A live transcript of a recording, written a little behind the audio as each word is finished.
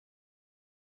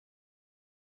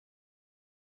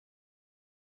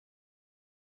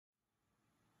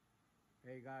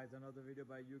Hey guys, another video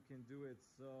by You Can Do It.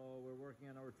 So we're working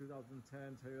on our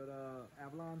 2010 Toyota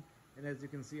Avalon, and as you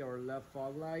can see, our left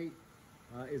fog light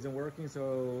isn't working.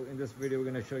 So in this video,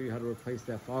 we're going to show you how to replace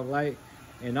that fog light,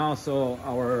 and also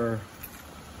our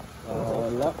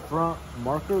left front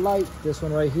marker light. This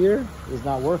one right here is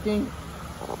not working.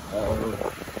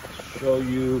 I'll show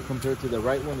you compared to the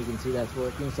right one. You can see that's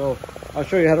working. So I'll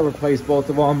show you how to replace both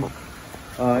of them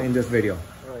in this video.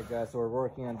 All right, guys. So we're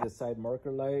working on this side marker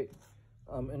light.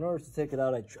 In order to take it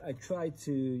out, I tried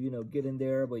to, get in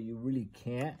there, but you really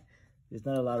can't. There's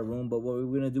not a lot of room. But what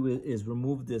we're gonna do is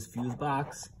remove this fuse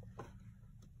box.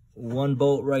 One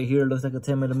bolt right here, looks like a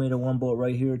 10 millimeter. One bolt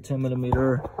right here, 10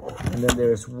 millimeter. And then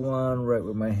there's one right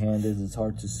where my hand is. It's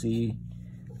hard to see.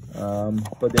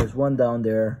 But there's one down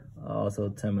there, also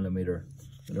 10 millimeter.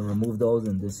 I'm gonna remove those,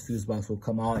 and this fuse box will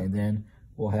come out, and then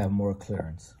we'll have more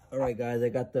clearance. All right, guys, I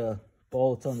got the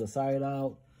bolts on the side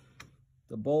out.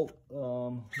 The bolt,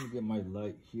 let me get my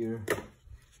light here.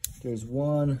 There's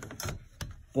one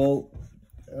bolt,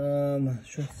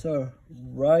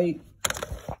 right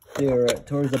there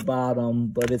towards the bottom,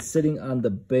 but it's sitting on the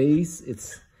base.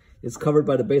 It's covered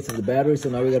by the base of the battery, so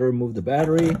now we gotta remove the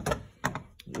battery.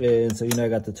 And so, I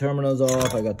got the terminals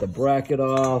off, I got the bracket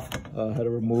off, I had to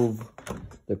remove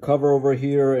the cover over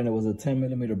here, and it was a 10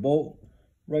 millimeter bolt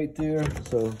right there.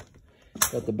 So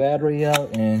got the battery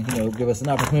out, and give us an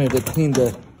opportunity to clean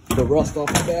the rust off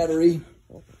the battery.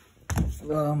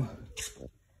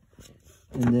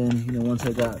 And then once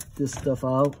I got this stuff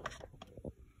out,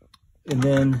 and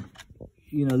then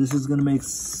this is gonna make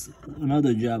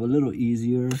another job a little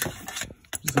easier.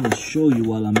 Just gonna show you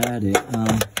while I'm at it.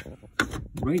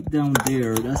 Right down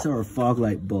there, that's our fog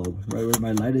light bulb, right where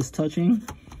my light is touching.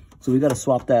 So we got to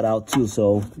swap that out too.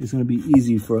 So it's gonna be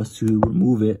easy for us to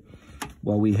remove it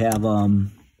while we have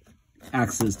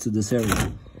access to this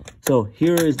area. So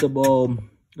here is the bulb.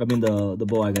 I mean the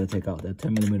bulb I gotta take out, that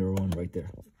 10 millimeter one right there.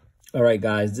 All right,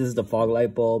 guys, this is the fog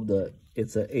light bulb.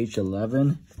 It's a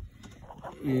H11,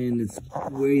 and it's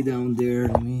way down there.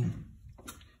 Let me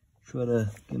try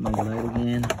to get my light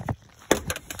again.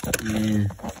 And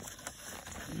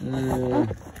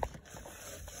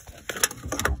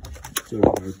sort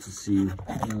of hard to see.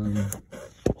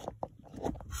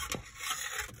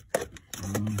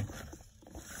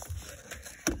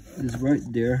 Is right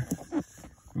there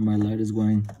where my light is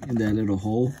going, in that little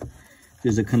hole.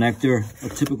 There's a connector, a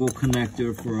typical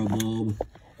connector for a bulb.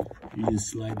 You just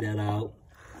slide that out.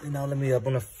 And now I'm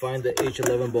gonna find the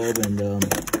H11 bulb and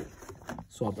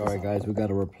swap. All right, guys, we got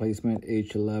a replacement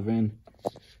H11.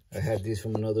 I had these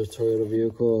from another Toyota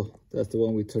vehicle. That's the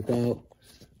one we took out.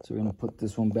 So we're gonna put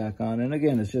this one back on. And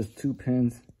again, it's just 2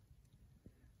 pins.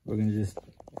 We're gonna just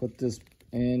put this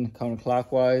in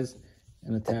counterclockwise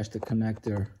and attach the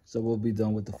connector. So we'll be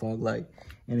done with the fog light.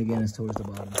 And again, it's towards the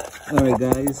bottom. All right,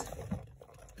 guys,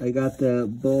 I got the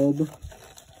bulb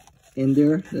in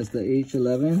there. That's the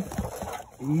H11.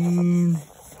 And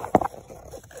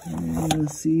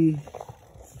let's see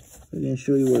if I can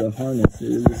show you where the harness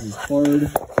is. This is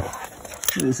hard.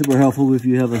 It's super helpful if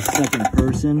you have a second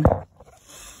person.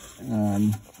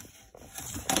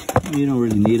 You don't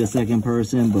really need a second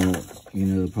person, but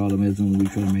the problem is when we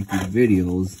try to make these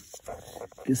videos,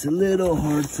 it's a little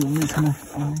hard. So I'm just gonna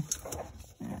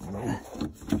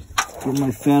get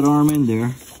my fat arm in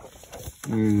there.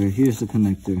 Here's the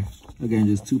connector. Again,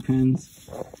 just 2 pins,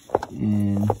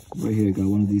 and right here I got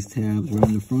one of these tabs right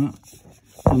in the front. So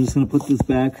I'm just gonna put this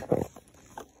back,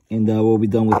 and we'll be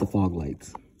done with the fog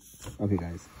lights. Okay,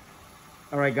 guys.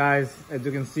 All right, guys, as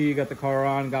you can see, you got the car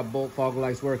on, got both fog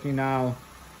lights working now.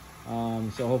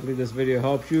 So hopefully this video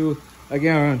helps you.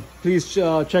 Again, please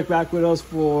check back with us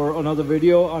for another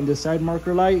video on this side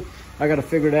marker light. I got to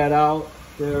figure that out.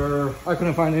 I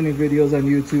couldn't find any videos on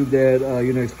YouTube that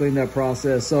explain that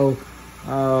process. So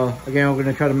again, we're going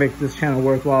to try to make this channel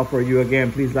worthwhile for you.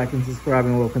 Again, please like and subscribe,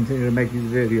 and we'll continue to make these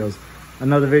videos.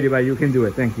 Another video by You Can Do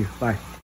It. Thank you. Bye.